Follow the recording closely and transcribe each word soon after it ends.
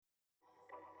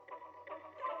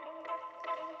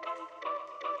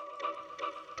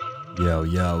Yo,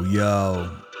 yo, yo.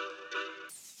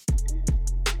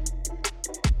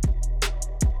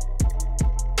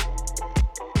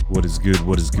 What is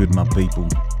good, my people?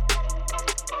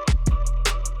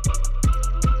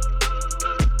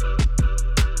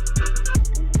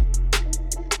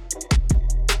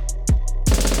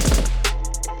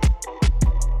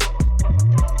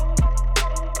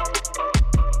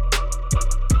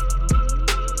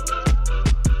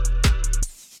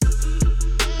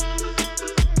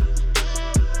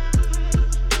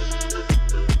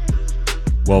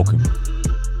 Welcome.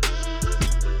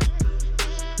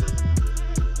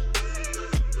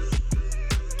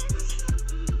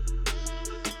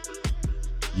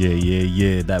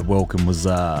 Yeah. That welcome was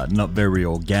not very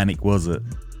organic, was it?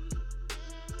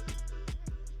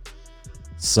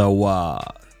 So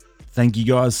thank you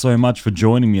guys so much for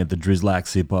joining me at the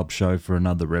Drizzlax Hip Hop Show for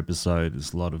another episode.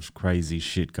 There's a lot of crazy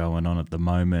shit going on at the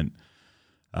moment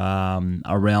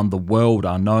around the world,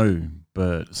 I know,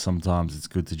 but sometimes it's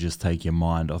good to just take your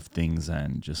mind off things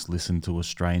and just listen to a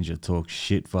stranger talk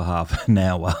shit for half an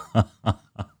hour.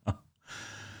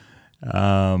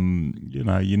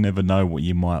 You never know what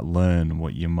you might learn,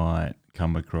 what you might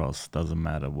come across. Doesn't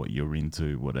matter what you're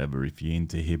into, whatever. If you're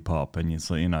into hip hop and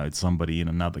it's somebody in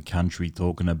another country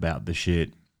talking about the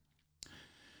shit,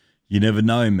 you never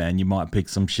know, man. You might pick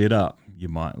some shit up. You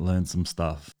might learn some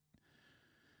stuff.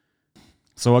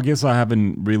 So I guess I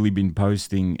haven't really been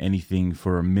posting anything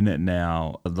for a minute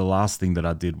now. The last thing that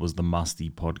I did was the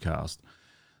Musty podcast.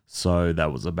 So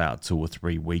that was about 2 or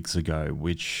 3 weeks ago,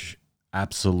 which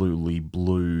absolutely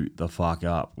blew the fuck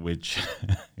up, which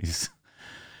is...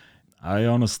 I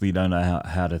honestly don't know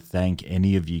how to thank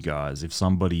any of you guys. If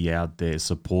somebody out there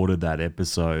supported that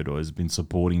episode or has been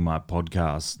supporting my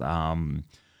podcast,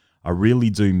 I really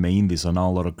do mean this. I know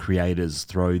a lot of creators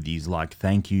throw these like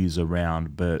thank yous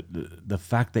around, but the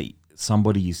fact that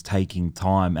somebody is taking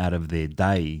time out of their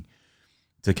day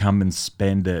to come and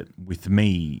spend it with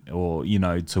me, or,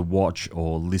 to watch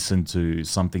or listen to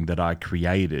something that I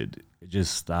created, it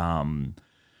just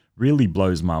really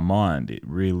blows my mind. It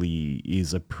really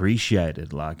is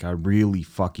appreciated. Like, I really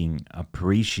fucking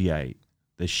appreciate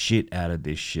the shit out of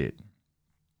this shit.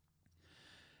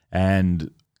 And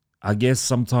I guess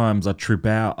sometimes I trip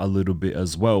out a little bit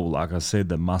as well. Like I said,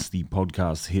 the Musty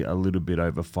podcast hit a little bit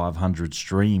over 500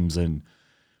 streams, and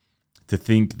to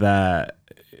think that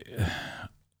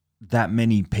that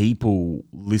many people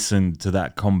listened to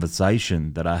that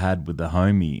conversation that I had with the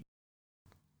homie,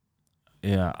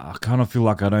 yeah, I kind of feel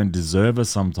like I don't deserve it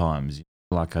sometimes.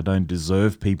 Like, I don't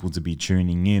deserve people to be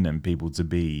tuning in and people to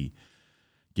be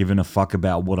giving a fuck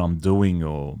about what I'm doing,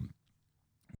 or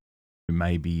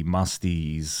maybe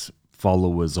Musty's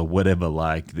followers or whatever,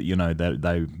 like, that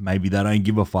they maybe they don't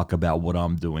give a fuck about what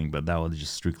I'm doing, but they were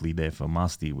just strictly there for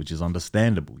Musty, which is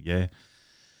understandable. Yeah,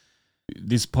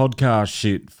 this podcast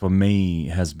shit for me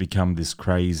has become this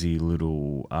crazy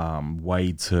little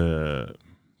way to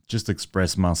just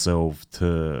express myself,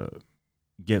 to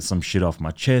get some shit off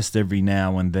my chest every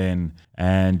now and then,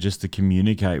 and just to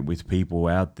communicate with people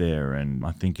out there. And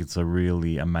I think it's a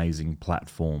really amazing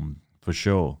platform for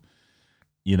sure.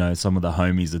 Some of the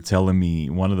homies are telling me,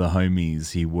 one of the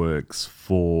homies,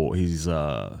 he's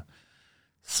a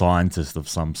scientist of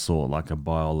some sort, like a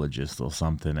biologist or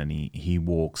something, and he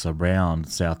walks around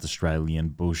South Australian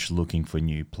bush looking for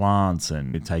new plants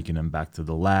and taking them back to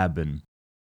the lab. And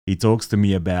he talks to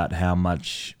me about how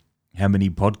many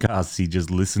podcasts he just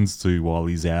listens to while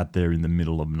he's out there in the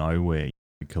middle of nowhere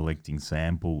collecting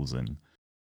samples. And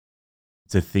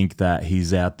to think that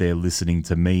he's out there listening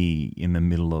to me in the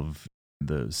middle of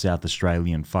the South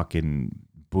Australian fucking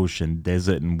bush and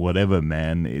desert and whatever,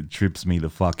 man, it trips me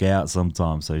the fuck out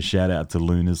sometimes. So shout out to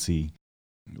Lunacy,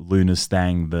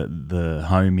 Lunastang, the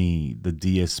homie, the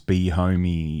DSB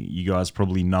homie. You guys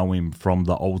probably know him from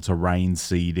the All Terrain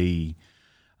CD.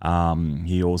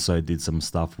 He also did some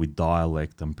stuff with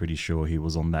Dialect. I'm pretty sure he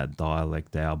was on that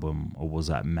Dialect album, or was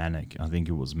that Manic? I think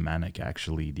it was Manic,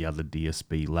 actually, the other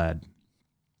DSB lad.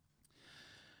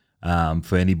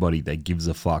 For anybody that gives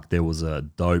a fuck, there was a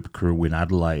dope crew in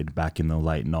Adelaide back in the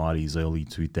late 90s, early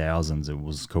 2000s. It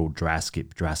was called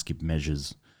Draskip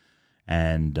Measures.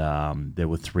 And there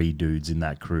were 3 dudes in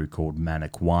that crew called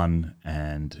Manic One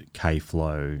and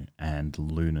K-Flow and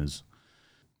Lunas.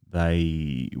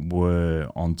 They were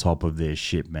on top of their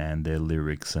shit, man, their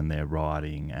lyrics and their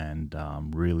writing, and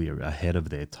really ahead of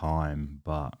their time.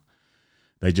 But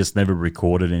they just never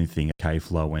recorded anything.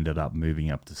 K-Flow ended up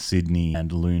moving up to Sydney,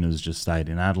 and Lunas just stayed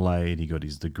in Adelaide. He got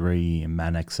his degree, and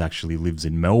Mannix actually lives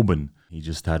in Melbourne. He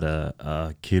just had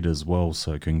a kid as well,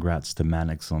 so congrats to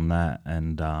Mannix on that.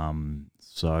 And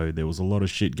So there was a lot of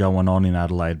shit going on in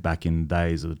Adelaide back in the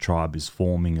days. The tribe is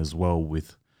forming as well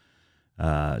with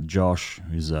Josh,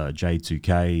 who's a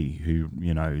J2K, who,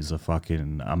 you know, is a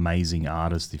fucking amazing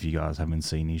artist. If you guys haven't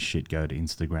seen his shit, go to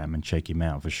Instagram and check him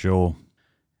out for sure.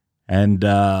 And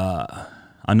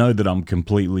I know that I'm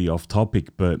completely off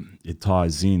topic, but it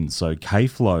ties in. So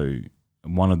K-Flow,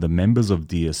 one of the members of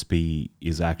DSP,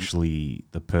 is actually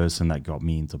the person that got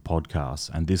me into podcasts.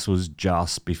 And this was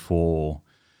just before,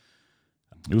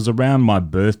 it was around my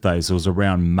birthday, so it was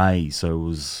around May. So it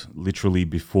was literally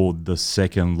before the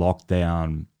second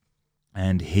lockdown.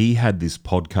 And he had this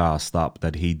podcast up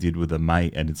that he did with a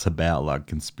mate, and it's about like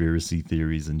conspiracy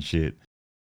theories and shit.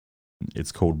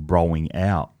 It's called Broing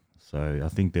Out. So I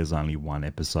think there's only one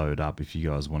episode up if you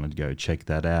guys want to go check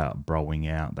that out.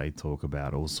 Broing Out, they talk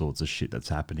about all sorts of shit that's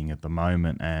happening at the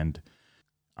moment. And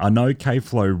I know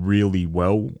K-Flow really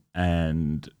well,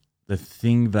 and the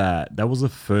thing that was the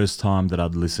first time that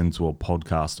I'd listened to a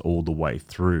podcast all the way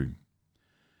through.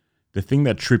 The thing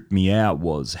that tripped me out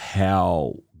was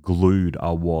how glued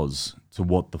I was to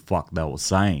what the fuck they were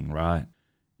saying, right?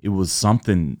 It was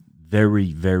something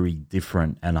very, very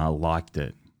different, and I liked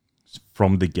it.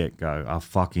 From the get-go,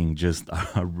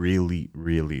 I really,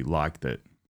 really liked it.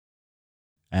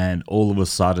 And all of a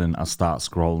sudden, I start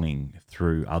scrolling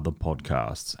through other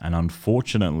podcasts. And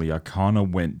unfortunately, I kind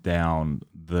of went down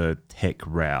the tech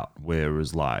route where it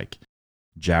was like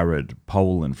Jared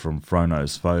Poland from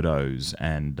Frono's Photos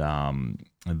and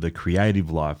The Creative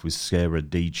Life with Sarah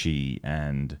Dici,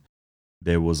 and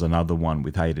there was another one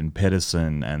with Hayden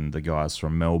Pedersen and the guys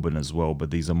from Melbourne as well, but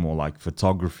these are more like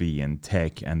photography and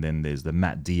tech. And then there's the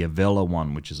Matt Diavella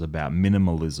one, which is about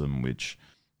minimalism, which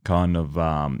kind of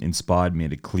inspired me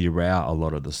to clear out a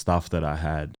lot of the stuff that I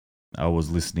had. I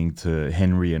was listening to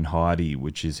Henry and Heidi,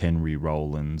 which is Henry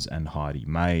Rollins and Heidi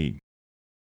May.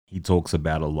 He talks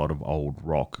about a lot of old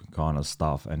rock kind of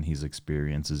stuff and his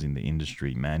experiences in the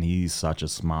industry. Man, he's such a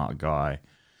smart guy.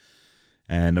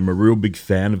 And I'm a real big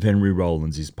fan of Henry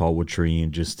Rollins, his poetry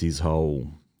and just his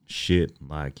whole shit.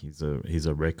 Like he's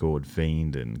a record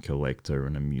fiend and collector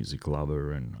and a music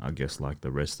lover, and I guess like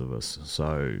the rest of us.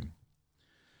 So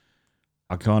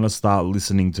I kind of start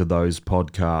listening to those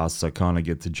podcasts. I kind of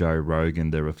get to Joe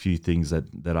Rogan. There are a few things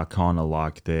that I kind of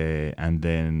like there. And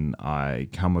then I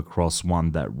come across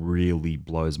one that really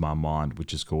blows my mind,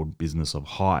 which is called Business of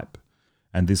Hype.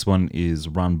 And this one is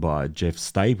run by Jeff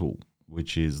Staple,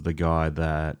 which is the guy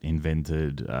that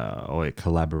invented or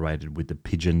collaborated with the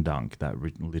Pigeon Dunk that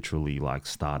literally like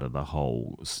started the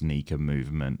whole sneaker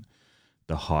movement,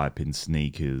 the hype in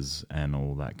sneakers and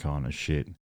all that kind of shit.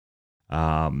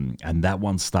 And that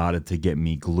one started to get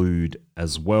me glued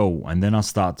as well. And then I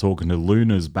start talking to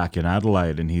Lunas back in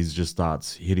Adelaide, and he just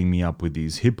starts hitting me up with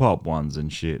these hip hop ones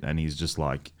and shit. And he's just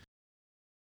like,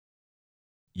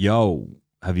 yo,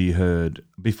 have you heard?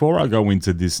 Before I go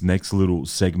into this next little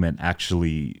segment,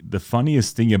 actually, the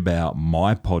funniest thing about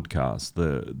my podcast,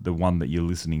 the one that you're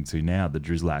listening to now, the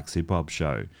Drizzlax Hip Hop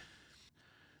Show,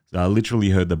 so I literally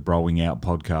heard the Broing Out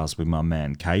podcast with my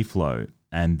man K-Flow,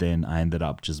 and then I ended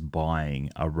up just buying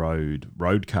a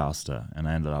Rodecaster, and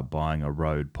I ended up buying a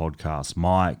Rode podcast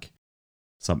mic,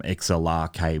 some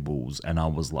XLR cables, and I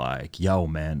was like, yo,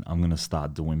 man, I'm going to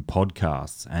start doing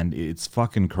podcasts. And it's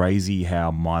fucking crazy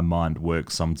how my mind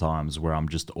works sometimes, where I'm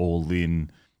just all in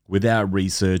without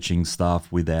researching stuff,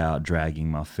 without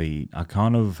dragging my feet. I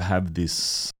kind of have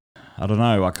this, I don't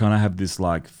know, I kind of have this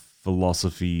like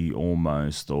philosophy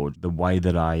almost, or the way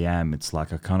that I am. It's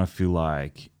like I kind of feel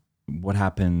like, what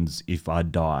happens if I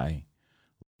die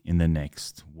in the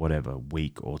next whatever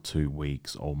week or 2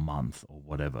 weeks or month or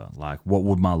whatever? Like, what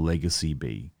would my legacy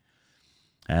be?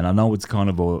 And I know it's kind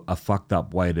of a fucked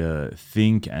up way to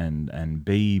think and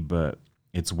be, but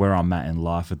it's where I'm at in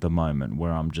life at the moment,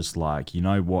 where I'm just like, you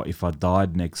know what, if I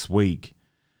died next week,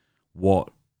 what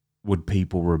would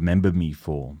people remember me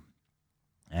for?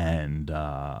 And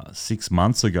 6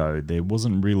 months ago, there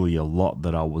wasn't really a lot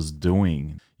that I was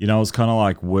doing. You know, I was kind of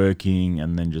like working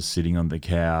and then just sitting on the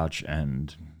couch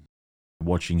and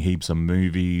watching heaps of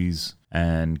movies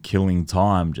and killing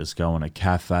time, just going to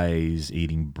cafes,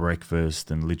 eating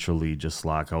breakfast, and literally just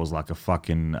like, I was like a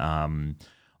fucking on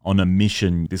a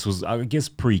mission. This was, I guess,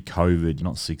 pre-COVID,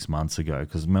 not 6 months ago,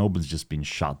 because Melbourne's just been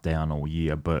shut down all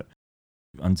year. But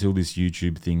until this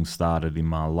YouTube thing started in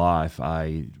my life,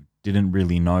 I didn't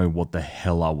really know what the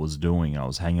hell I was doing. I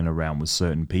was hanging around with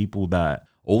certain people that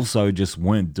also just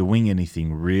weren't doing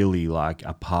anything really, like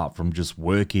apart from just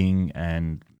working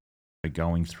and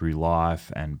going through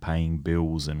life and paying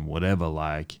bills and whatever.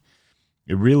 Like,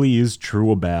 it really is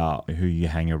true about who you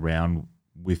hang around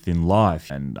within life.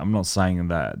 And I'm not saying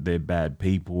that they're bad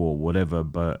people or whatever,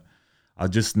 but I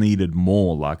just needed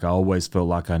more. Like I always felt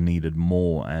like I needed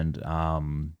more,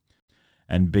 and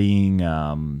being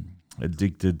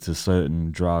addicted to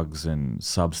certain drugs and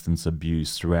substance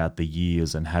abuse throughout the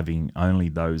years, and having only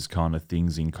those kind of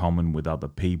things in common with other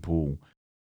people,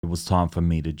 it was time for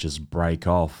me to just break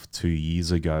off 2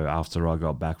 years ago after I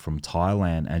got back from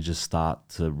Thailand and just start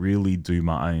to really do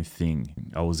my own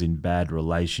thing. I was in bad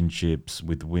relationships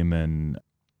with women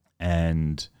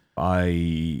and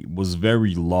I was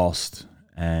very lost,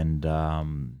 and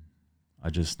I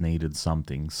just needed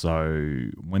something. So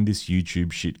when this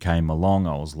YouTube shit came along,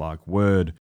 I was like,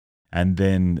 word. And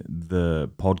then the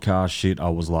podcast shit, I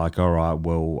was like, all right,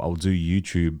 well, I'll do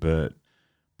YouTube, but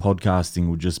podcasting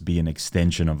would just be an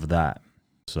extension of that.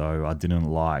 So I didn't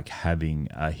like having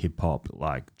a hip hop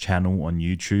like channel on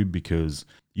YouTube, because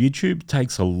YouTube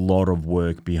takes a lot of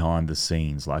work behind the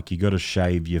scenes. Like you got to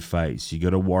shave your face, you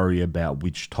got to worry about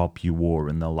which top you wore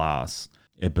in the last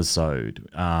episode,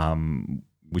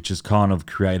 which has kind of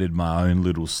created my own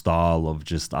little style of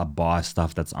just I buy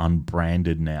stuff that's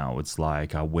unbranded now. It's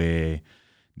like I wear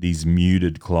these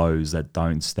muted clothes that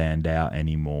don't stand out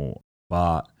anymore.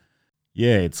 But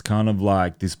yeah, it's kind of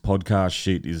like this podcast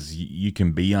shit is you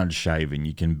can be unshaven,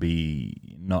 you can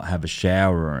be not have a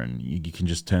shower, and you can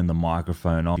just turn the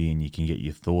microphone on and you can get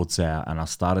your thoughts out. And I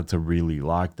started to really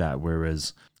like that.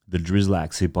 Whereas the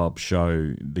Drizzlax Hip Hop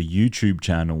Show, the YouTube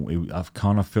channel, I've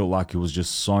kind of felt like it was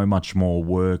just so much more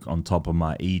work on top of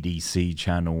my EDC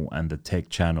channel and the tech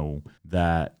channel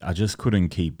that I just couldn't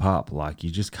keep up. Like you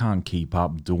just can't keep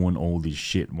up doing all this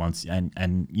shit once.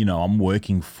 And you know, I'm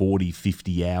working 40,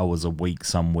 50 hours a week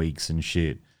some weeks and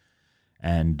shit.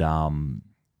 And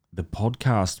the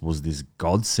podcast was this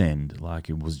godsend. Like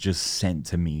it was just sent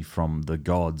to me from the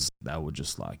gods. They were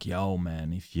just like, yo,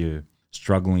 man, if you're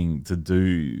struggling to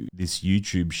do this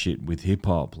YouTube shit with hip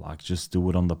hop, like just do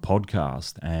it on the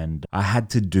podcast. And I had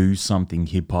to do something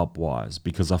hip hop wise,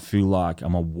 because I feel like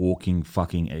I'm a walking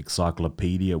fucking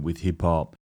encyclopedia with hip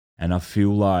hop. And I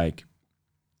feel like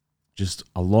just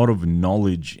a lot of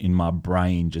knowledge in my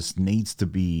brain just needs to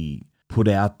be put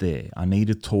out there. I need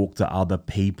to talk to other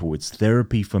people. It's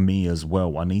therapy for me as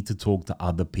well. I need to talk to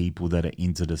other people that are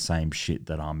into the same shit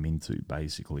that I'm into,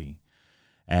 basically.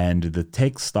 And the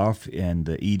tech stuff and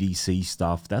the EDC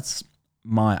stuff, that's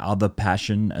my other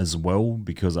passion as well,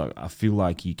 because I feel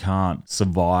like you can't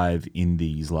survive in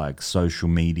these like social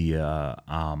media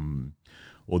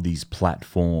or these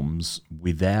platforms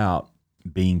without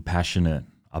being passionate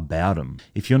about them.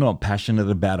 If you're not passionate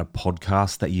about a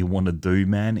podcast that you want to do,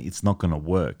 man, it's not going to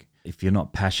work. If you're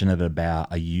not passionate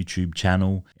about a YouTube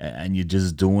channel and you're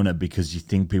just doing it because you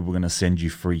think people are going to send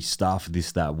you free stuff,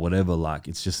 this, that, whatever, like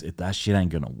it's just, that shit ain't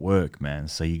going to work, man.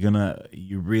 So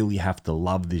you really have to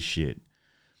love this shit.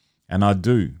 And I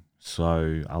do.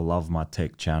 So I love my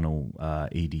tech channel,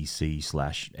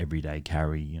 EDC / Everyday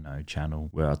Carry, channel,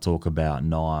 where I talk about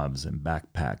knives and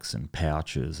backpacks and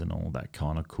pouches and all that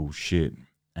kind of cool shit.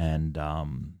 And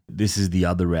this is the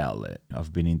other outlet.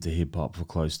 I've been into hip hop for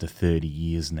close to 30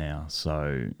 years now.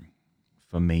 So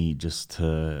for me, just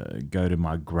to go to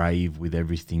my grave with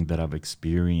everything that I've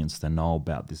experienced and know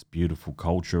about this beautiful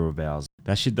culture of ours,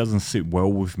 that shit doesn't sit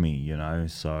well with me,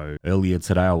 So earlier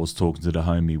today, I was talking to the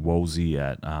homie Wolsey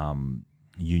at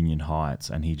Union Heights,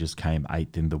 and he just came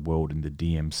 8th in the world in the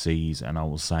DMCs. And I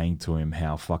was saying to him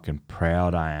how fucking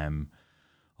proud I am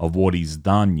of what he's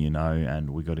done, and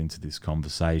we got into this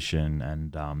conversation,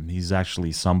 and he's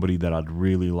actually somebody that I'd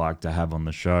really like to have on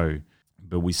the show.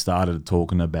 But we started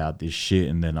talking about this shit,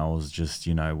 and then I was just,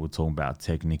 we're talking about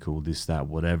technical, this, that,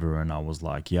 whatever, and I was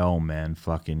like, yo, man,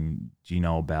 fucking, do you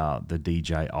know about the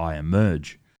DJ I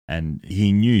Emerge? And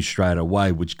he knew straight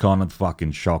away, which kind of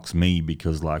fucking shocks me,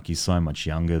 because like he's so much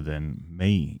younger than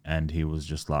me, and he was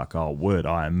just like, oh, word,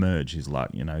 I Emerge. He's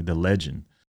like, the legend.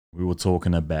 We were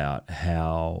talking about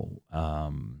how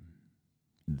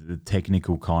the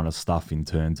technical kind of stuff in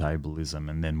turntablism,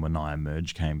 and then when I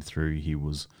Emerge came through,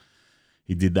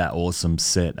 he did that awesome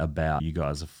set about, you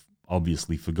guys have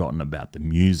obviously forgotten about the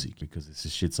music, because this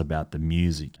shit's about the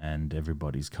music, and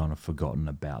everybody's kind of forgotten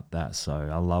about that. So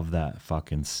I love that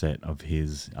fucking set of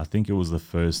his. I think it was the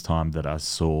first time that I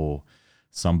saw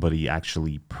somebody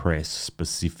actually press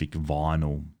specific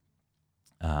vinyl.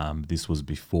 This was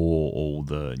before all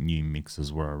the new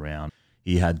mixes were around.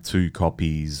 He had 2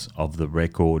 copies of the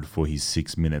record for his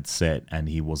 6-minute set, and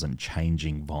he wasn't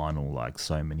changing vinyl like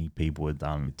so many people had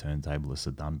done, turntablists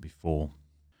had done before.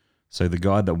 So the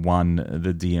guy that won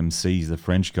the DMCs, the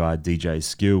French guy, DJ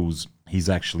Skills, He's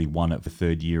actually won it for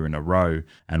third year in a row.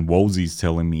 And Wolsey's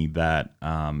telling me that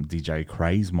DJ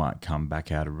Craze might come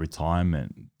back out of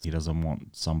retirement. He doesn't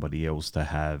want somebody else to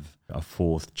have a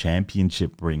fourth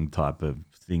championship ring type of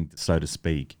thing, so to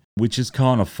speak, which is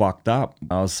kind of fucked up.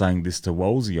 I was saying this to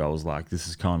Wolsey. I was like, this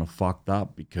is kind of fucked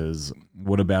up because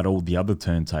what about all the other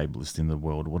turntablists in the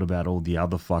world? What about all the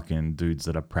other fucking dudes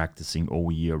that are practicing all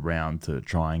year round to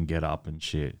try and get up and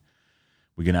shit?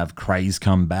 We're going to have Craze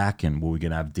come back, and we're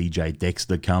going to have DJ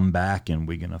Dexter come back, and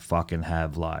we're going to fucking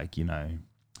have, like, you know,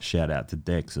 shout out to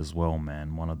Dex as well,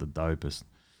 man. One of the dopest.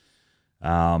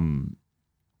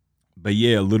 But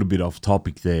yeah, a little bit off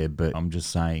topic there, but I'm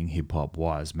just saying hip hop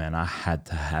wise, man, I had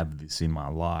to have this in my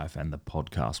life, and the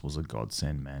podcast was a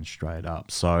godsend, man, straight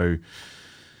up. So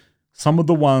some of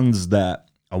the ones that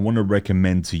I want to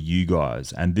recommend to you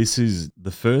guys, and this is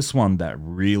the first one that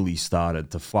really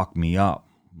started to fuck me up,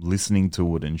 listening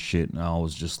to it and shit, and I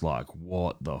was just like,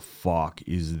 what the fuck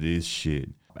is this shit?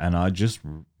 And I just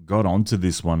got onto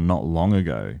this one not long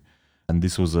ago, and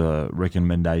this was a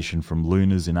recommendation from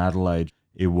Lunas in Adelaide.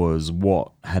 It was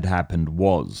What Had Happened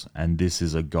Was, and this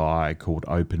is a guy called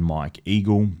Open Mike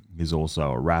Eagle. He's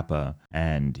also a rapper,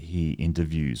 and he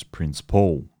interviews Prince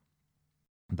Paul.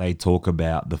 They talk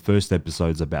about, the first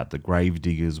episode's about the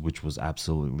Gravediggers, which was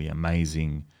absolutely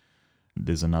amazing.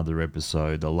 There's another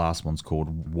episode, the last one's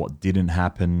called What Didn't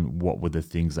Happen. What were the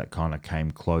things that kind of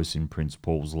came close in Prince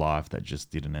Paul's life that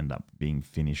just didn't end up being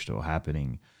finished or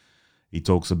happening? He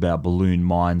talks about Balloon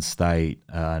Mind State,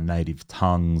 Native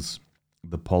Tongues,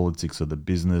 the politics of the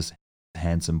business,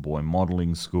 Handsome Boy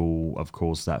Modeling School. Of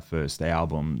course, that first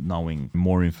album, knowing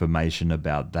more information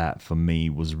about that for me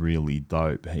was really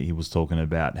dope. He was talking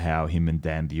about how him and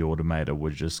Dan the Automator were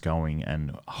just going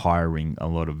and hiring a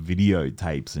lot of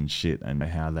videotapes and shit, and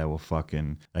how they were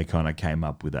they kind of came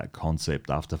up with that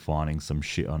concept after finding some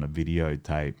shit on a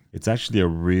videotape. It's actually a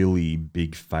really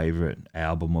big favorite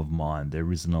album of mine.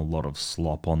 There isn't a lot of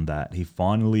slop on that. He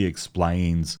finally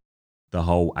explains the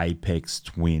whole Aphex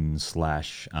Twin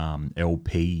 /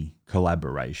 LP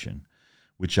collaboration,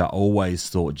 which I always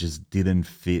thought just didn't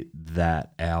fit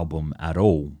that album at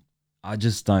all. I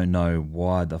just don't know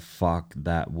why the fuck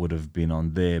that would have been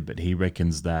on there, but he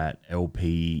reckons that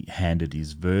LP handed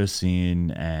his verse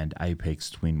in and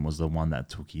Aphex Twin was the one that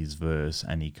took his verse,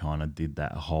 and he kind of did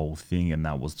that whole thing, and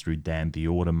that was through Dan the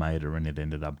Automator, and it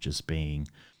ended up just being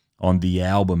on the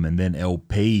album. And then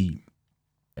LP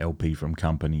from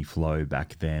Company Flow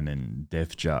back then, and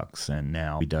Def Jux, and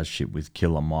now he does shit with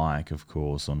Killer Mike, of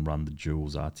course, on Run the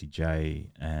Jewels, RTJ.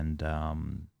 And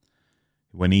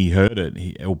when he heard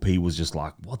it, LP was just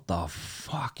like, what the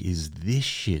fuck is this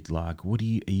shit? Like, are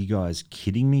you guys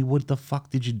kidding me? What the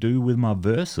fuck did you do with my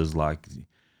verses? Like,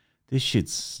 this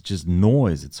shit's just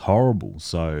noise. It's horrible.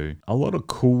 So a lot of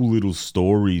cool little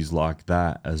stories like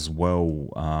that as well.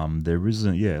 There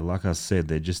isn't, like I said,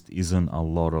 there just isn't a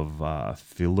lot of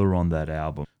filler on that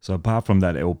album. So apart from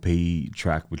that LP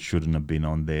track, which shouldn't have been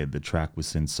on there, the track was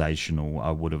sensational.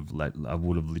 I would have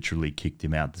literally kicked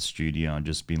him out the studio and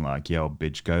just been like, yo,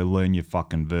 bitch, go learn your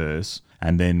fucking verse.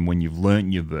 And then when you've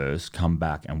learnt your verse, come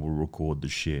back and we'll record the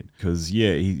shit. Because,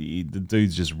 the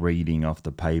dude's just reading off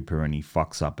the paper and he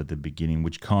fucks up at the beginning,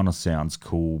 which kind of sounds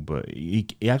cool, but he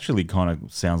actually kind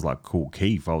of sounds like Kool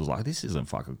Keith. I was like, this isn't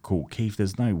fucking Kool Keith.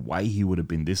 There's no way he would have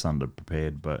been this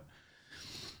underprepared. But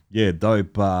yeah,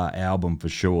 dope album for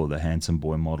sure, the Handsome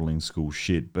Boy Modeling School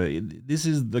shit. But this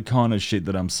is the kind of shit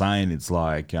that I'm saying. It's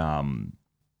like,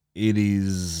 it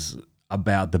is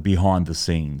about the behind the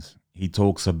scenes. He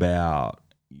talks about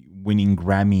winning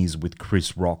Grammys with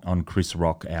Chris Rock on Chris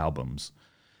Rock albums,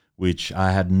 which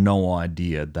I had no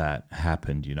idea that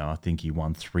happened. You know, I think he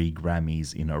won 3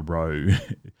 Grammys in a row,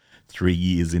 3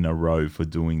 years in a row for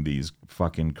doing these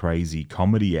fucking crazy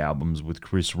comedy albums with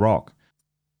Chris Rock.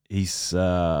 He's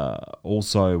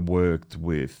also worked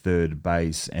with Third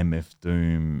Base, MF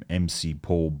Doom, MC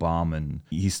Paul Barman.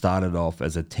 He started off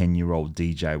as a 10-year-old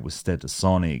DJ with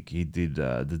Stetsasonic. He did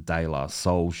the De La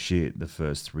Soul shit, the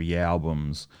first 3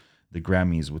 albums, the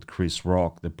Grammys with Chris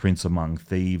Rock, the Prince Among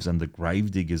Thieves, and the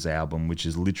Gravediggers album, which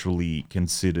is literally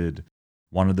considered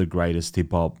one of the greatest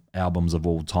hip-hop albums of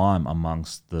all time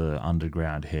amongst the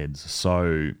underground heads.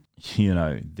 So, you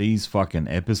know, these fucking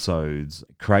episodes,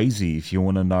 crazy if you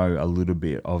want to know a little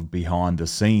bit of behind the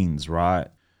scenes, right?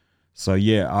 So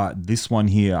yeah, this one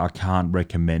here I can't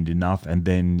recommend enough. And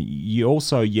then you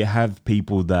have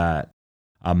people that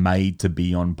are made to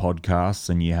be on podcasts,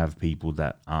 and you have people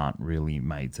that aren't really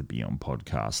made to be on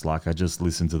podcasts. Like I just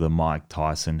listened to the Mike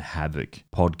Tyson Havoc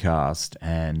podcast,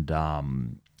 and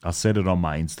I said it on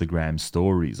my Instagram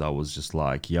stories. I was just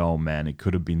like, yo, man, it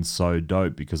could have been so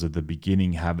dope because at the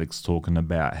beginning, Havoc's talking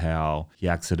about how he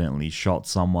accidentally shot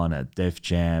someone at Def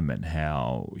Jam and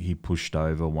how he pushed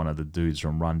over one of the dudes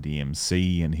from Run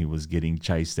DMC and he was getting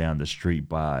chased down the street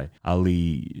by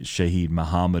Ali Shaheed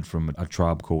Muhammad from A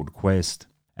Tribe Called Quest.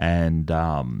 And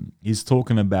he's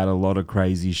talking about a lot of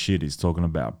crazy shit. He's talking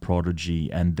about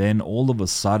Prodigy. And then all of a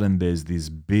sudden, there's this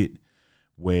bit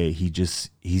where he's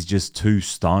just too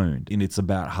stoned, and it's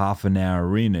about half an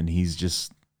hour in and he's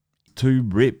just too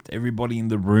ripped. Everybody in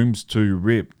the room's too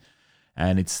ripped,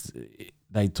 and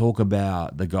they talk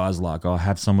about, the guy's like, oh,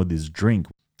 have some of this drink.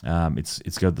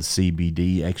 It's got the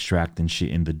CBD extract and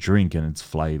shit in the drink, and it's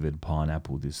flavored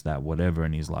pineapple, this, that, whatever.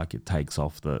 And he's like, it takes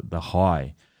off the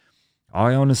high.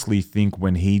 I honestly think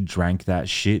when he drank that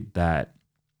shit that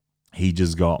he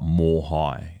just got more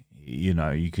high. You know,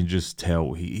 you can just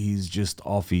tell he's just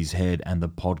off his head, and the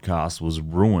podcast was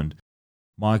ruined.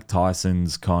 Mike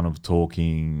Tyson's kind of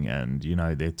talking, and, you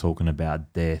know, they're talking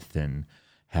about death and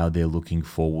how they're looking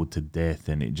forward to death,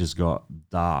 and it just got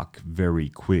dark very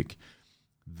quick.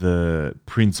 The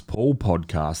Prince Paul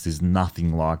podcast is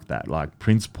nothing like that. Like,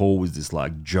 Prince Paul is this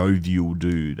like jovial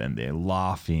dude, and they're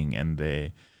laughing and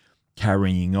they're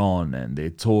carrying on and they're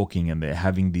talking and they're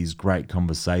having these great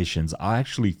conversations. I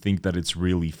actually think that it's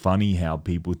really funny how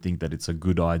people think that it's a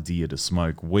good idea to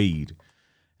smoke weed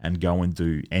and go and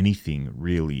do anything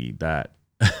really that,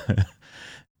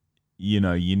 you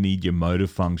know, you need your motor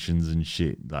functions and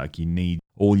shit. Like, you need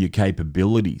all your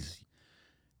capabilities.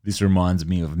 This reminds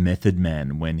me of Method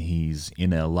Man when he's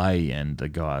in LA, and the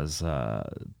guys,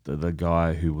 the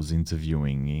guy who was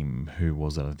interviewing him, who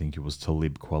was it? I think it was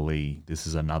Talib Kweli. This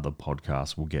is another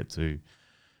podcast we'll get to.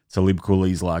 Talib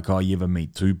Kweli's like, oh, you ever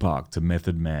meet Tupac, to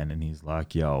Method Man? And he's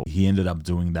like, yo, he ended up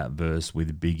doing that verse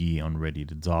with Biggie on Ready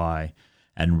to Die.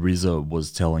 And RZA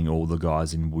was telling all the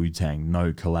guys in Wu-Tang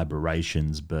no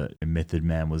collaborations, but Method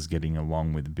Man was getting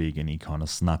along with Big, and he kind of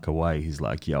snuck away. He's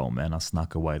like, yo, man, I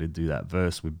snuck away to do that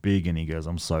verse with Big. And he goes,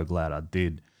 I'm so glad I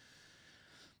did.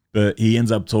 But he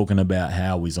ends up talking about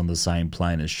how he's on the same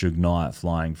plane as Suge Knight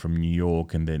flying from New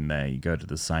York, and then they go to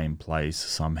the same place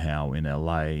somehow in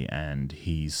LA, and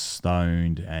he's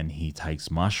stoned and he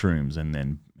takes mushrooms, and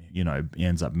then, you know, he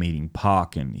ends up meeting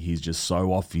Pac, and he's just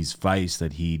so off his face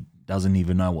that he doesn't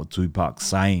even know what Tupac's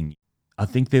saying. I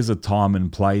think there's a time and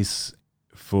place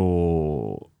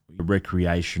for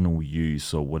recreational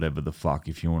use or whatever the fuck.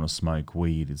 If you want to smoke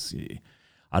weed,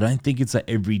 I don't think it's an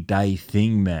everyday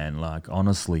thing, man. Like,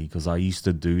 honestly, because I used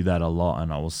to do that a lot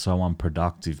and I was so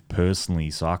unproductive personally.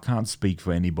 So I can't speak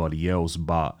for anybody else.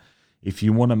 But if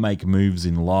you want to make moves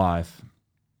in life,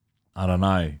 I don't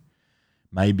know,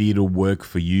 maybe it'll work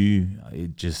for you.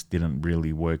 It just didn't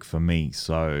really work for me.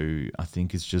 So I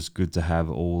think it's just good to have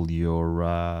all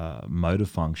your motor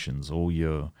functions,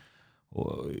 you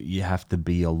have to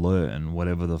be alert and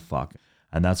whatever the fuck.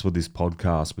 And that's what this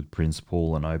podcast with Prince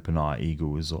Paul and Open Eye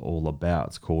Eagle is all about.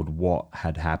 It's called What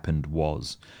Had Happened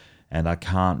Was. And I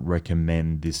can't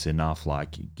recommend this enough.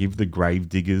 Like, give the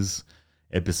Gravediggers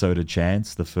episode a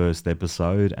chance, the first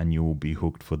episode, and you will be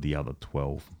hooked for the other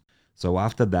 12. So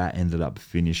after that ended up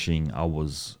finishing, I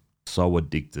was so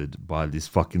addicted by this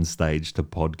fucking stage to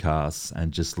podcasts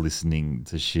and just listening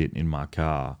to shit in my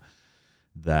car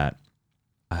that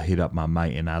I hit up my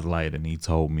mate in Adelaide, and he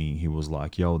told me, he was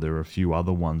like, yo, there are a few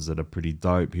other ones that are pretty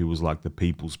dope. He was like, The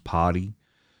People's Party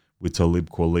with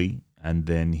Talib Kweli, and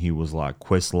then he was like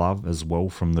Questlove as well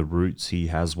from The Roots. He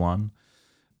has one.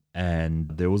 And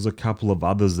there was a couple of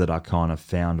others that I kind of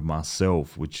found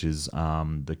myself, which is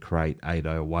the Crate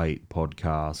 808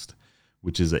 podcast,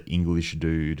 which is an English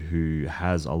dude who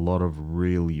has a lot of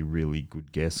really, really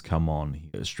good guests come on.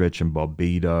 Stretch and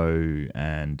Bobbito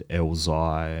and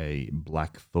Elzai,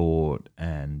 Black Thought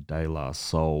and De La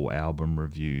Soul album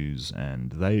reviews.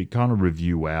 And they kind of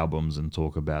review albums and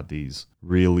talk about these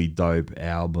really dope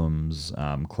albums,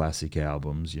 classic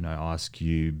albums. You know, Ice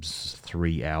Cube's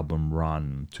 3-album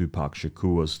run, Tupac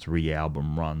Shakur's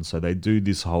 3-album run. So they do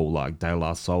this whole like De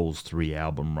La Soul's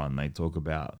 3-album run. They talk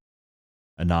about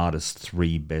an artist's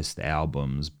 3 best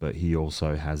albums, but he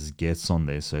also has guests on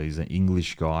there. So he's an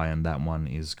English guy, and that one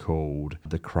is called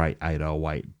the Crate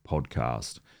 808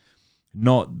 podcast.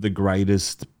 Not the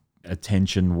greatest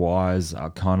attention-wise. I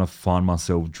kind of find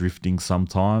myself drifting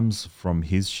sometimes from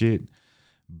his shit,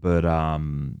 but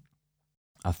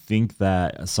I think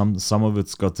that some of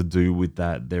it's got to do with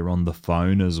that they're on the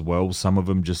phone as well. Some of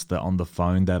them just on the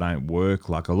phone, they don't work.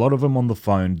 Like, a lot of them on the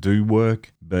phone do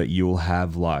work, but you'll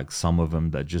have like some of them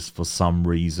that just for some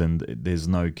reason there's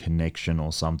no connection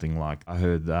or something. Like, I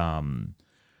heard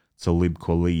Talib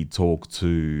Kweli talk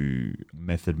to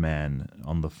Method Man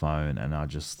on the phone, and I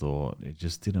just thought it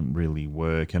just didn't really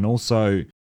work. And also,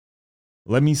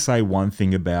 let me say one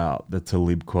thing about the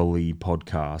Talib Kweli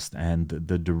podcast and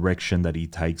the direction that he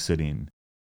takes it in.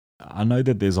 I know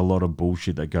that there's a lot of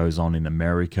bullshit that goes on in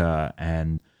America,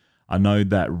 and I know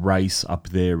that race up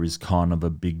there is kind of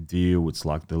a big deal. It's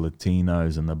like the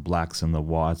Latinos and the blacks and the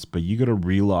whites, but you got to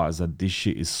realize that this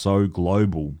shit is so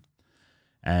global,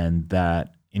 and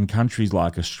that in countries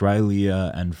like Australia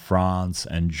and France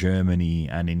and Germany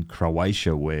and in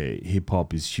Croatia, where hip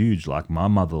hop is huge, like my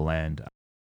motherland,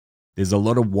 there's a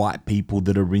lot of white people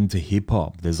that are into hip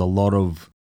hop. There's a lot of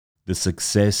the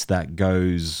success that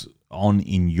goes on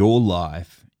in your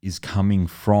life is coming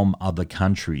from other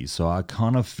countries. So I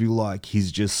kind of feel like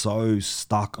he's just so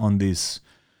stuck on this,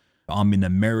 I'm in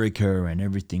America and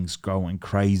everything's going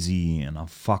crazy and I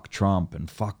fuck Trump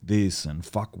and fuck this and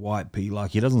fuck white people.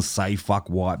 Like, he doesn't say fuck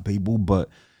white people, but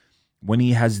when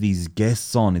he has these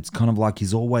guests on, it's kind of like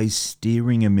he's always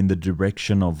steering them in the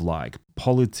direction of like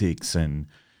politics. And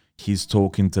he's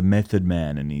talking to Method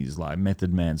Man, and he's like,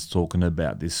 Method Man's talking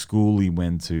about this school he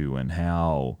went to and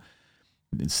how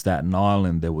in Staten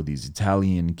Island there were these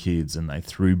Italian kids and they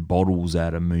threw bottles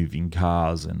at moving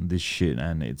cars and this shit.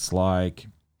 And it's like,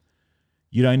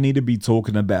 you don't need to be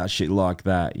talking about shit like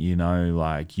that, you know?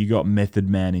 Like, you got Method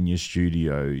Man in your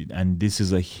studio, and this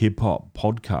is a hip hop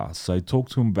podcast. So talk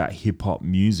to him about hip hop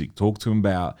music. Talk to him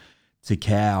about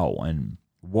Tikal and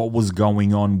what was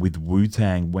going on with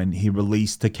Wu-Tang when he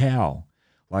released Tikal.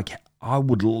 Like, I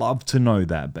would love to know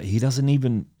that, but he doesn't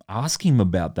even ask him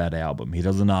about that album. He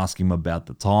doesn't ask him about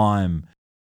the time.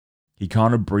 He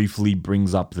kind of briefly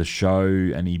brings up the show,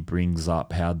 and he brings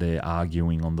up how they're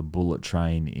arguing on the bullet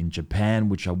train in Japan,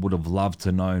 which I would have loved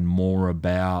to know more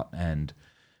about, and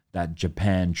that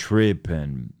Japan trip.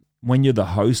 And when you're the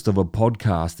host of a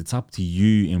podcast, it's up to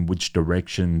you in which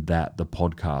direction that the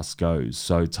podcast goes.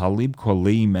 So Talib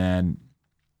Kweli, man,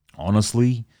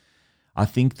 honestly, I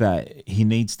think that he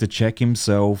needs to check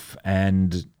himself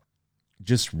and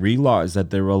just realize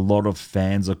that there are a lot of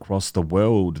fans across the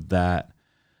world that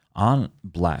aren't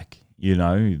black, you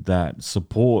know, that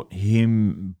support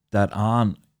him, that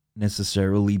aren't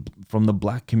necessarily from the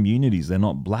black communities. They're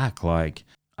not black. Like,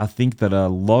 I think that a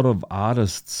lot of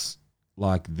artists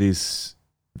like this,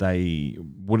 they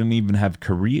wouldn't even have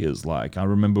careers. Like, I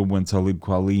remember when Talib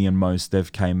Kweli and Mos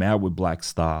Def came out with Black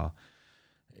Star,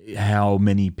 how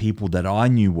many people that I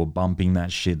knew were bumping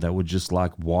that shit that were just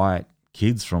like white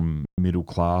kids from middle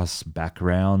class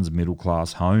backgrounds, middle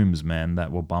class homes, man, that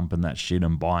were bumping that shit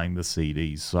and buying the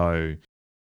CDs. So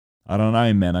I don't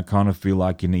know, man. I kind of feel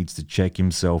like he needs to check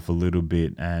himself a little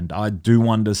bit. And I do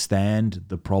understand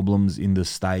the problems in the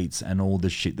States and all the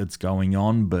shit that's going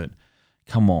on, but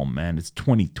come on, man. It's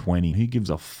 2020. Who gives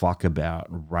a fuck about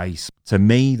race? To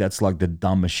me, that's like the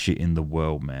dumbest shit in the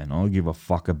world, man. All I give a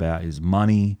fuck about is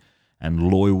money and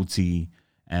loyalty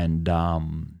and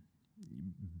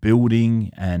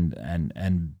building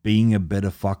and being a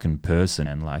better fucking person.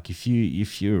 And like, if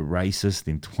you're racist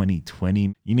in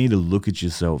 2020, you need to look at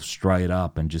yourself straight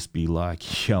up and just be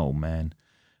like, yo, man,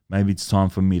 maybe it's time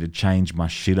for me to change my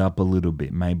shit up a little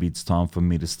bit. Maybe it's time for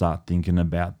me to start thinking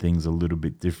about things a little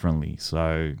bit differently.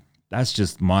 So that's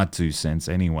just my 2 cents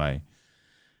anyway.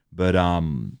 But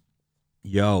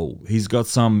yo, he's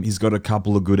got a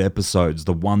couple of good episodes.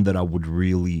 The one that I would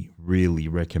really, really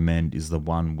recommend is the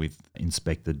one with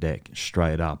Inspector Deck,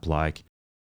 straight up. Like,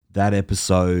 that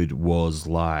episode was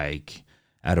like,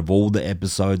 out of all the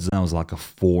episodes, that was like a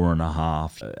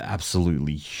 4.5.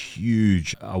 Absolutely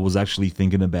huge. I was actually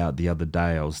thinking about the other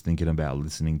day, I was thinking about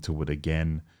listening to it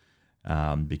again,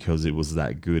 because it was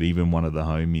that good. Even one of the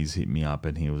homies hit me up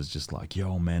and he was just like,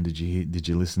 yo, man, did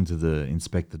you listen to the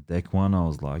Inspector Deck one? I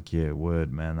was like, yeah,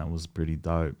 word, man, that was pretty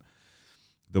dope.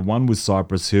 The one with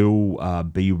Cypress Hill,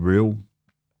 Be Real,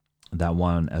 that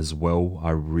one as well,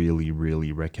 I really,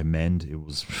 really recommend. It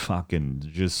was fucking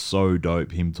just so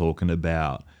dope, him talking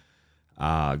about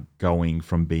going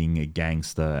from being a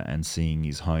gangster and seeing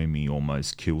his homie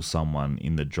almost kill someone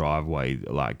in the driveway,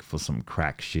 like for some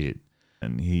crack shit.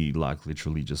 And he like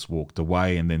literally just walked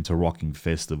away, and then to rocking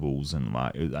festivals, and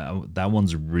like that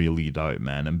one's really dope,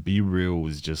 man. And Be Real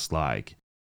is just like,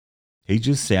 he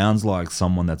just sounds like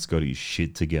someone that's got his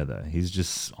shit together. He's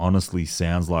just honestly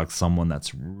sounds like someone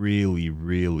that's really,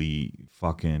 really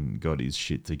fucking got his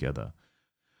shit together.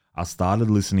 I started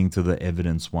listening to the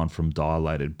Evidence one from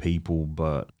Dilated People,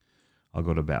 but I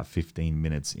got about 15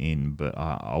 minutes in, but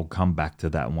I'll come back to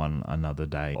that one another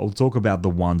day. I'll talk about the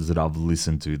ones that I've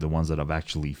listened to, the ones that I've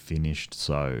actually finished,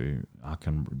 so I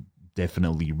can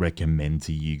definitely recommend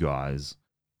to you guys.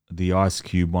 the Ice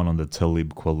Cube one on the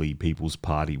Talib Kweli People's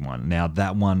Party one. Now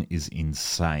that one is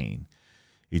insane.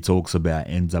 He talks about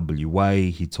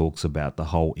NWA. He talks about the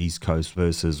whole East Coast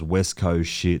versus West Coast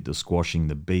shit, the squashing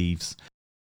the beefs.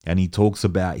 And he talks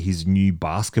about his new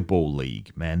basketball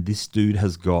league. Man, this dude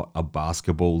has got a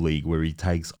basketball league where he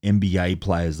takes NBA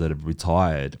players that have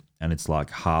retired and it's like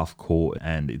half court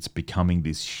and it's becoming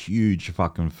this huge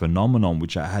fucking phenomenon,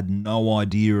 which I had no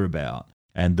idea about.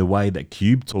 And the way that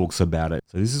Cube talks about it.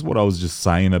 So this is what I was just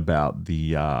saying about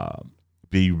the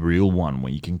Be Real one,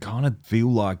 where you can kind of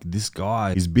feel like this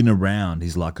guy has been around.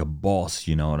 He's like a boss,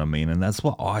 you know what I mean? And that's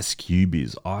what Ice Cube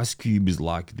is. Ice Cube is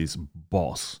like this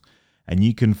boss. And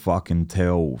you can fucking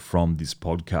tell from this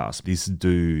podcast, this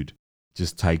dude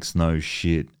just takes no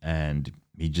shit and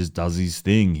he just does his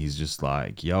thing. He's just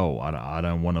like, yo, I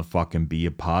don't want to fucking be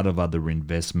a part of other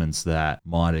investments that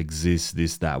might exist,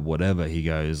 this, that, whatever. He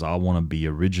goes, I want to be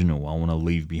original. I want to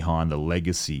leave behind a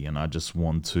legacy and I just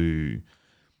want to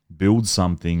build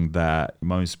something that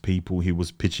most people, he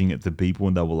was pitching it to people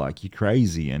and they were like, you're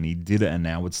crazy. And he did it and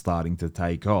now it's starting to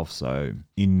take off. So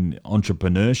in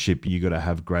entrepreneurship, you got to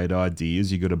have great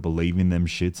ideas. You got to believe in them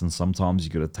shits. And sometimes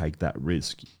you got to take that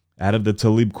risk. Out of the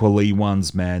Talib Kweli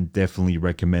ones, man, definitely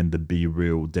recommend the Be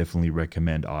Real. Definitely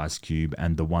recommend Ice Cube.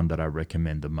 And the one that I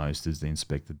recommend the most is the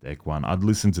Inspector Deck one. I'd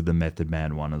listen to the Method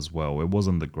Man one as well. It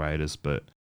wasn't the greatest,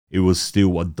 but it was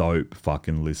still a dope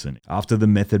fucking listen. After the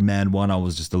Method Man one, I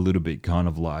was just a little bit kind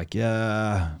of like,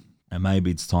 yeah, and maybe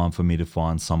it's time for me to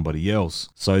find somebody else.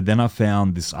 So then I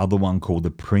found this other one called the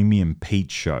Premium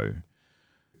Pete Show.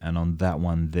 And on that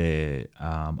one there,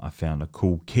 I found a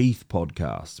Cool Keith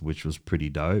podcast, which was pretty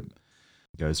dope.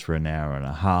 It goes for an hour and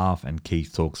a half, and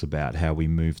Keith talks about how we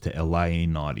moved to LA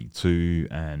in 92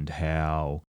 and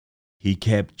how he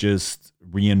kept just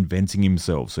reinventing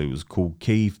himself. So he was Cool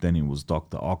Keith, then he was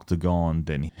Dr. Octagon,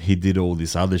 then he did all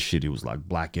this other shit. He was like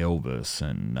Black Elvis,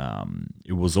 and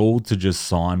it was all to just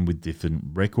sign with different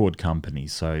record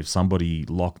companies. So if somebody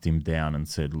locked him down and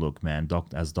said, look, man,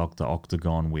 as Dr.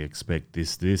 Octagon, we expect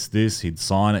this, he'd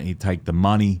sign it, he'd take the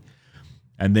money,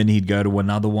 and then he'd go to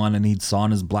another one and he'd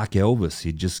sign as Black Elvis.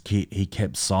 He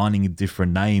kept signing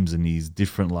different names and these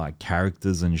different like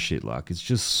characters and shit. Like, it's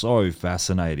just so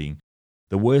fascinating.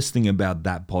 The worst thing about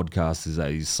that podcast is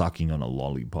that he's sucking on a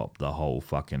lollipop the whole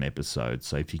fucking episode.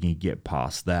 So if you can get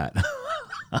past that,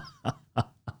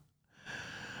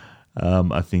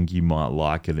 I think you might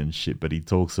like it and shit. But he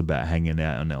talks about hanging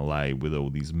out in LA with all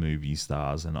these movie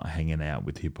stars and not hanging out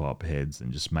with hip hop heads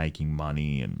and just making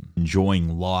money and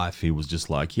enjoying life. He was just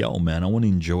like, yo, man, I want to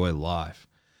enjoy life.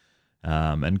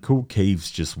 And Cool Keith's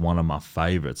just one of my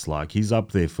favorites. Like, he's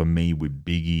up there for me with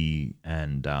Biggie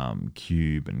and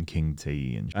Cube and King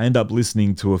T. And I end up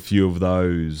listening to a few of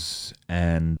those.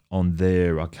 And on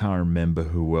there, I can't remember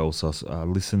who else I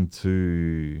listened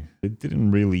to. It didn't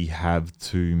really have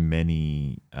too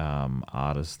many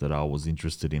artists that I was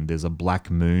interested in. There's a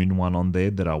Black Moon one on there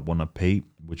that I want to peep,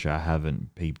 which I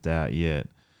haven't peeped out yet.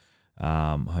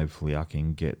 Hopefully I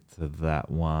can get to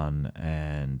that one.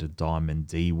 And Diamond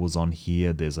D was on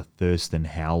here. There's a Thurston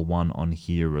Howell one on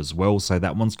here as well. So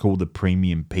that one's called the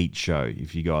Premium Pete Show,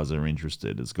 if you guys are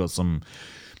interested. It's got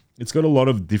a lot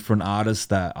of different artists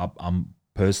that I'm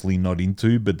personally not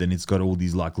into, but then it's got all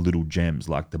these like little gems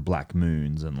like the Black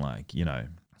Moons and like, you know.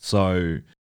 So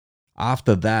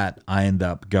after that, I end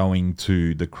up going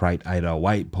to the Crate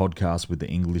 808 podcast with the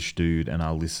English dude, and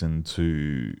I listened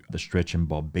to the Stretch and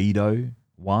Bobbito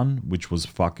one, which was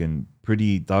fucking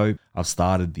pretty dope. I've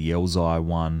started the Elzai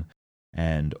one,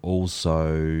 and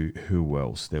also, who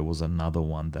else? There was another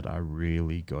one that I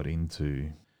really got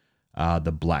into.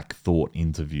 The Black Thought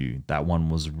interview. That one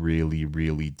was really,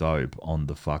 really dope on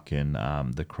the fucking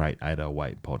the Crate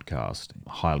 808 podcast.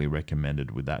 Highly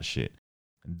recommended with that shit.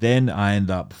 Then I end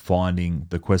up finding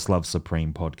the Questlove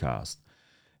Supreme podcast.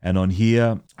 And on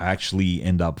here, I actually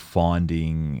end up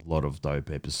finding a lot of dope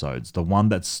episodes. The one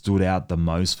that stood out the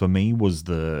most for me was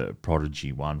the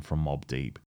Prodigy one from Mobb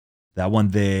Deep. That one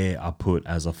there I put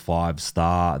as a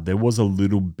 5-star. There was a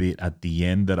little bit at the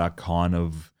end that I kind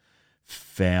of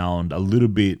found a little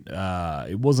bit,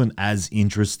 it wasn't as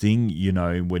interesting, you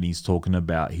know, when he's talking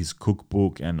about his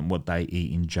cookbook and what they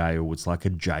eat in jail. It's like a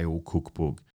jail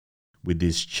cookbook with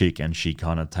this chick, and she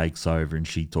kind of takes over and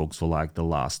she talks for like the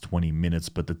last 20 minutes.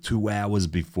 But the 2 hours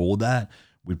before that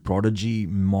With Prodigy,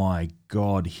 my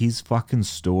God, his fucking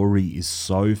story is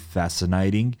so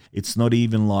fascinating. It's not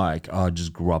even like, oh, I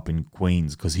just grew up in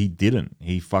Queens, because he didn't.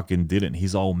 He fucking didn't.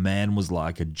 His old man was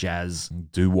like a jazz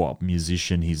doo-wop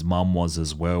musician. His mum was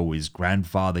as well. His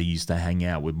grandfather used to hang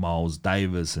out with Miles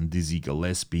Davis and Dizzy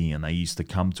Gillespie, and they used to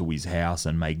come to his house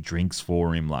and make drinks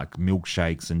for him, like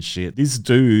milkshakes and shit. This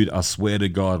dude, I swear to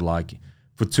God, like,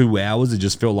 for 2 hours, it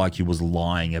just felt like he was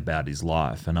lying about his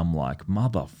life. And I'm like,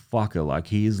 motherfucker, like,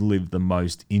 he has lived the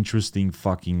most interesting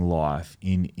fucking life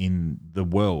in the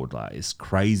world. Like, it's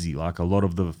crazy. Like, a lot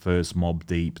of the first Mobb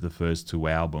Deep, the first 2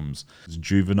 albums,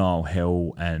 Juvenile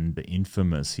Hell and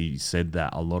Infamous, he said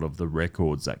that a lot of the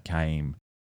records that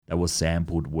were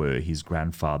sampled were his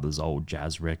grandfather's old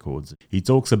jazz records. He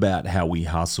talks about how he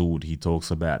hustled. He talks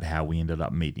about how he ended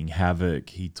up meeting Havoc.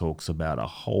 He talks about a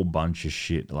whole bunch of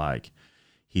shit. Like,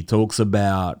 he talks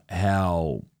about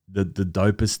how the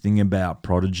dopest thing about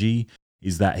Prodigy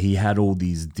is that he had all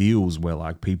these deals where,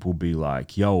 like, people be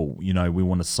like, yo, you know, we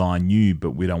want to sign you,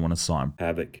 but we don't want to sign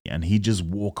Havoc. And he'd just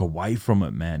walk away from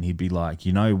it, man. He'd be like,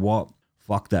 you know what?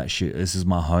 Fuck that shit. This is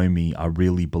my homie. I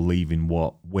really believe in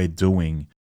what we're doing.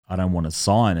 I don't want to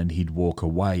sign. And he'd walk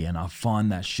away. And I find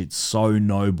that shit so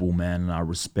noble, man. And I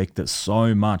respect it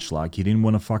so much. Like, he didn't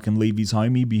want to fucking leave his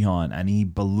homie behind. And he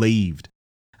believed.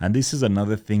 And this is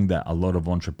another thing that a lot of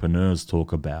entrepreneurs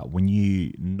talk about. When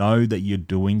you know that you're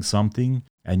doing something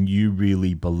and you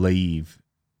really believe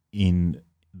in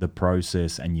the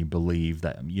process and you believe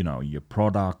that, you know, your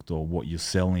product or what you're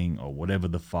selling or whatever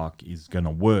the fuck is going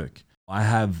to work. I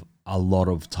have a lot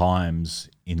of times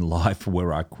in life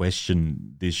where I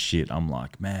question this shit. I'm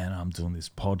like, man, I'm doing this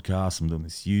podcast, I'm doing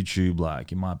this YouTube,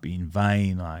 like, it might be in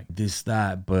vain, like this,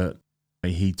 that. But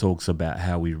he talks about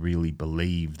how he really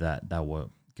believed that they were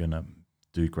gonna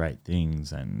do great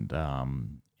things, and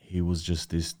he was just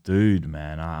this dude,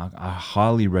 man. I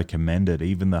highly recommend it.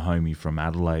 Even the homie from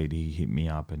Adelaide, he hit me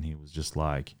up and he was just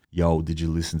like, yo, did you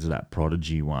listen to that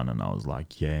Prodigy one? And I was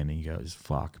like, yeah. And he goes,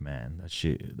 fuck, man,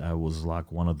 that was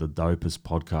like one of the dopest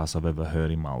podcasts I've ever heard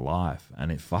in my life.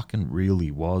 And it fucking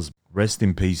really was. Rest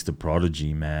in peace to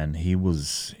Prodigy, man. He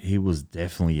was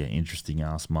definitely an interesting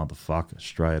ass motherfucker,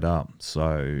 straight up.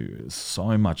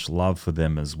 So much love for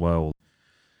them as well.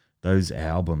 Those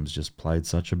albums just played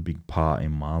such a big part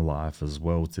in my life as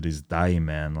well to this day,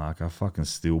 man. Like, I fucking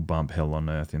still bump Hell on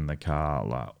Earth in the car,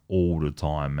 like, all the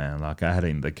time, man. Like, I had it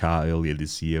in the car earlier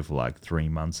this year for like 3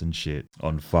 months and shit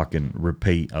on fucking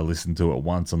repeat. I listened to it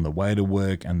once on the way to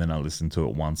work, and then I listened to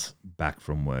it once back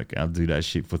from work. I'll do that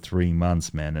shit for 3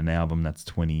 months, man. An album that's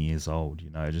 20 years old,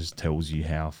 you know, it just tells you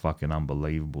how fucking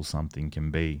unbelievable something can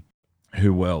be.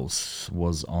 Who else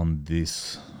was on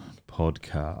this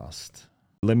podcast?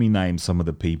 Let me name some of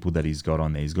the people that he's got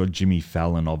on there. He's got Jimmy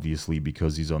Fallon, obviously,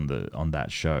 because he's on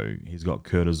that show. He's got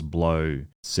Curtis Blow,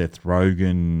 Seth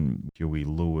Rogen, Huey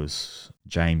Lewis,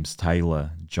 James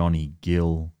Taylor, Johnny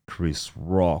Gill, Chris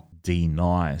Rock, D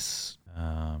Nice.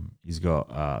 He's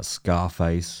got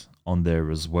Scarface on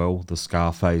there as well. The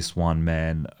Scarface one,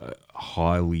 man,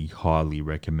 highly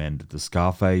recommended. The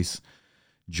Scarface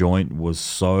joint was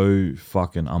so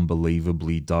fucking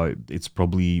unbelievably dope. It's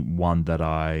probably one that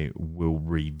I will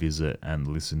revisit and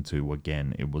listen to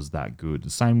again. It was that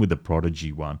good. Same with the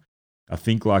Prodigy one. I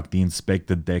think like the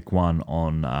Inspector Deck one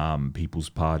on People's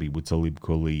Party with Talib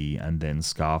Kweli, and then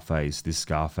Scarface, this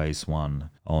Scarface one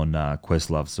on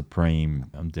Questlove Supreme.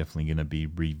 I'm definitely going to be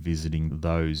revisiting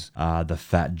those. The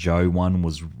Fat Joe one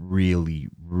was really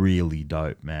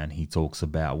dope, man. He talks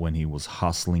about when he was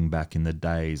hustling back in the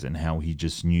days and how he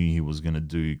just knew he was going to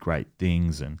do great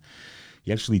things. And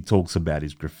he actually talks about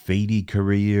his graffiti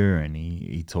career, and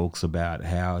he talks about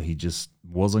how he just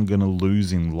wasn't going to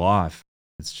lose in life.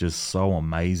 It's just so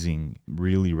amazing.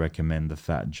 Really recommend the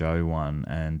Fat Joe one.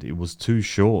 And it was too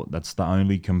short. That's the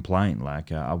only complaint.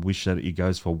 Like, I wish that it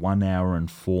goes for 1 hour and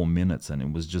 4 minutes, and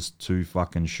it was just too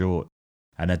fucking short.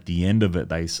 And at the end of it,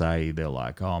 they say, they're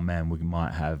like, oh man, we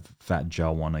might have Fat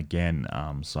Joe on again.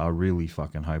 So I really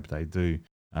fucking hope they do.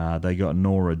 They got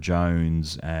Nora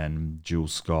Jones and Jill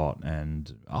Scott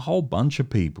and a whole bunch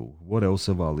of people. What else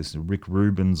have I listened to? Rick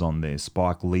Rubin's on there.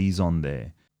 Spike Lee's on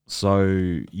there.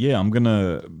 So, yeah, I'm going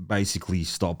to basically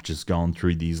stop just going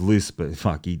through these lists, but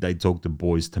fuck, they talk to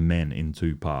Boys to Men in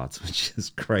 2 parts, which is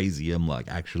crazy. I'm like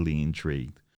actually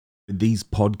intrigued. These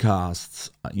podcasts,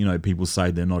 you know, people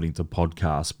say they're not into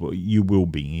podcasts, but you will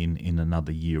be in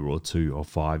another year or 2 or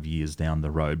 5 years down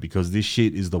the road, because this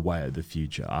shit is the way of the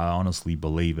future. I honestly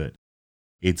believe it.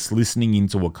 It's listening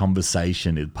into a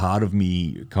conversation. Part of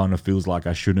me kind of feels like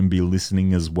I shouldn't be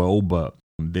listening as well, but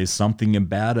there's something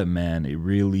about it, man. It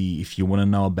really, if you want to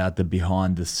know about the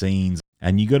behind the scenes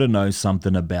And you got to know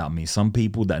something about me. Some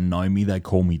people that know me, they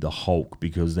call me the Hulk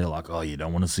because they're like, oh, you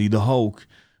don't want to see the Hulk.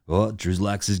 Oh,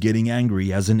 Drizzlax is getting angry,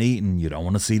 he hasn't eaten. You don't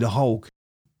want to see the Hulk.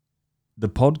 The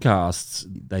podcasts,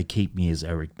 they keep me as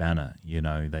Eric Banner. You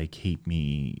know, they keep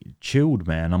me chilled,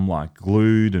 man. I'm like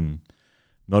glued and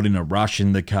not in a rush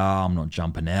in the car. I'm not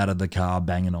jumping out of the car,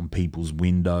 banging on people's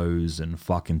windows and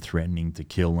fucking threatening to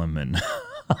kill them. And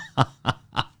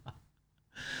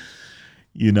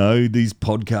you know, these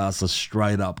podcasts are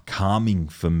straight up calming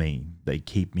for me. They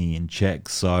keep me in check.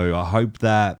 So I hope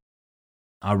that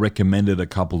I recommended a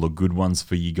couple of good ones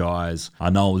for you guys. I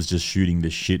know I was just shooting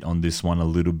the shit on this one a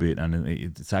little bit and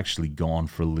it's actually gone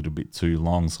for a little bit too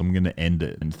long. So I'm going to end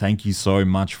it. And thank you so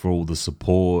much for all the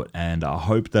support. And I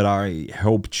hope that I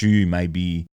helped you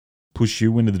maybe push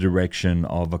you into the direction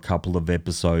of a couple of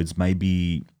episodes.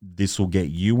 Maybe this will get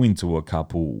you into a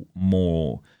couple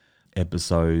more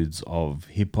episodes of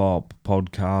hip-hop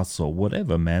podcasts or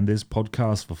whatever, man. There's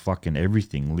podcasts for fucking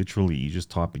everything. Literally, you just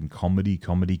type in comedy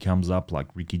comes up, like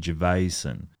Ricky Gervais,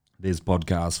 and there's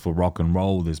podcasts for rock and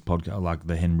roll. There's podcast like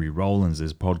the Henry Rollins.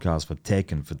 There's podcasts for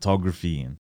tech and photography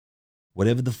and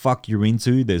whatever the fuck you're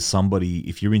into. There's somebody,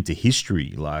 if you're into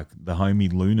history, like the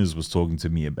homie Lunas was talking to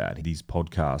me about these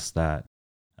podcasts that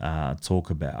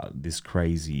talk about this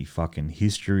crazy fucking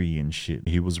history and shit.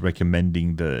 He was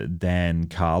recommending the Dan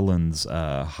Carlin's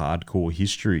Hardcore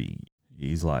History.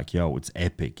 He's like, yo, it's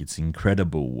epic. It's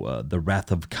incredible. The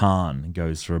Wrath of Khan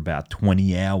goes for about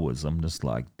 20 hours. I'm just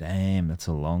like, damn, that's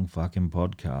a long fucking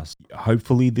podcast.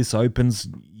 Hopefully this opens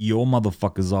your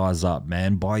motherfuckers' eyes up,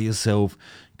 man. Buy yourself,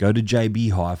 go to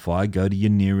JB Hi-Fi, go to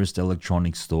your nearest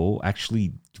electronics store.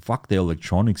 Actually, fuck the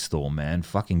electronics store, man.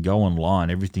 Fucking go online.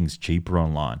 Everything's cheaper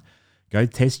online. Go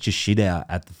test your shit out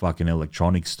at the fucking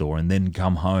electronics store and then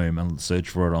come home and search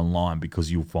for it online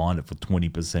because you'll find it for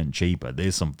 20% cheaper.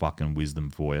 There's some fucking wisdom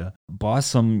for you. Buy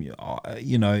some,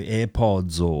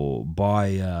 AirPods or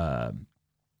buy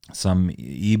some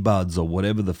earbuds or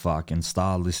whatever the fuck and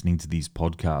start listening to these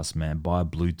podcasts, man. Buy a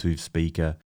Bluetooth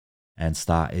speaker and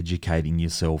start educating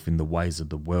yourself in the ways of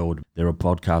the world. There are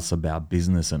podcasts about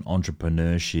business and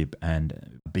entrepreneurship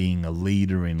and being a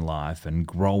leader in life and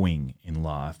growing in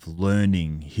life,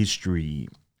 learning history,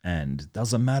 and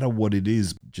doesn't matter what it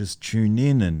is, just tune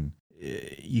in and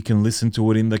you can listen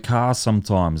to it in the car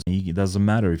sometimes. It doesn't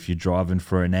matter if you're driving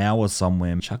for an hour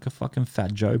somewhere, chuck a fucking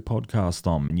Fat Joe podcast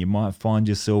on and you might find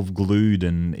yourself glued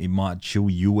and it might chill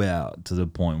you out to the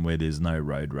point where there's no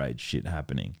road rage shit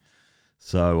happening.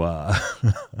 So,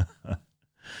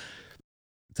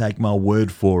 take my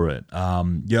word for it.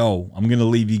 I'm going to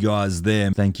leave you guys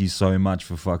there. Thank you so much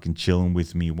for fucking chilling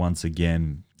with me once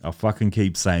again. I fucking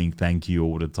keep saying thank you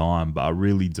all the time, but I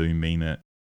really do mean it.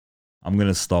 I'm going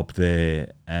to stop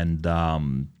there and I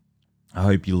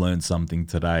hope you learned something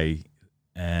today.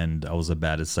 And I was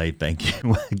about to say thank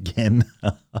you again.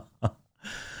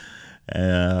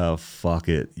 Fuck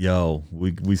it. Yo,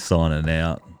 we signing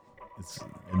out.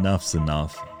 Enough's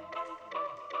enough.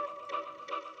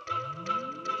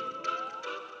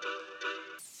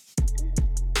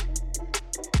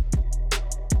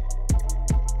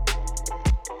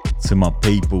 To my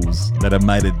peoples that have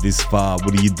made it this far,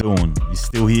 what are you doing? You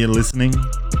still here listening?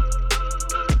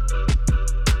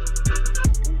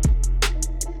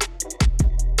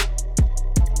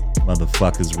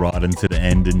 Motherfuckers riding to the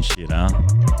end and shit, huh?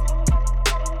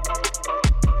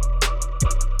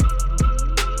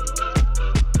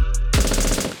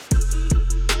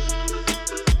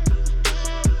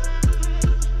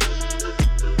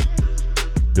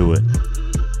 Do it.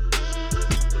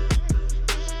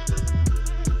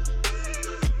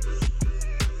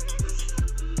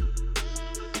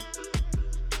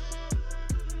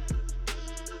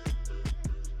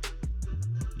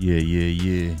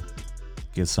 Yeah.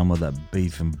 Get some of that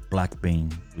beef and black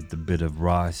bean with a bit of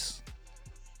rice.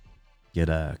 Get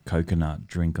a coconut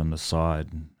drink on the side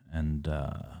and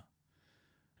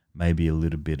maybe a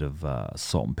little bit of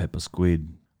salt and pepper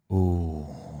squid.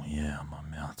 Oh, yeah, my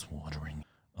mouth's watering.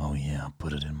 Oh, yeah,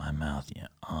 put it in my mouth, yeah.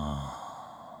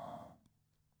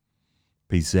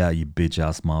 Peace out, you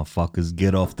bitch-ass motherfuckers.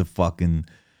 Get off the podcast.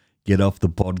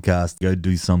 Go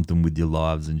do something with your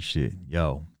lives and shit.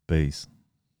 Yo, peace.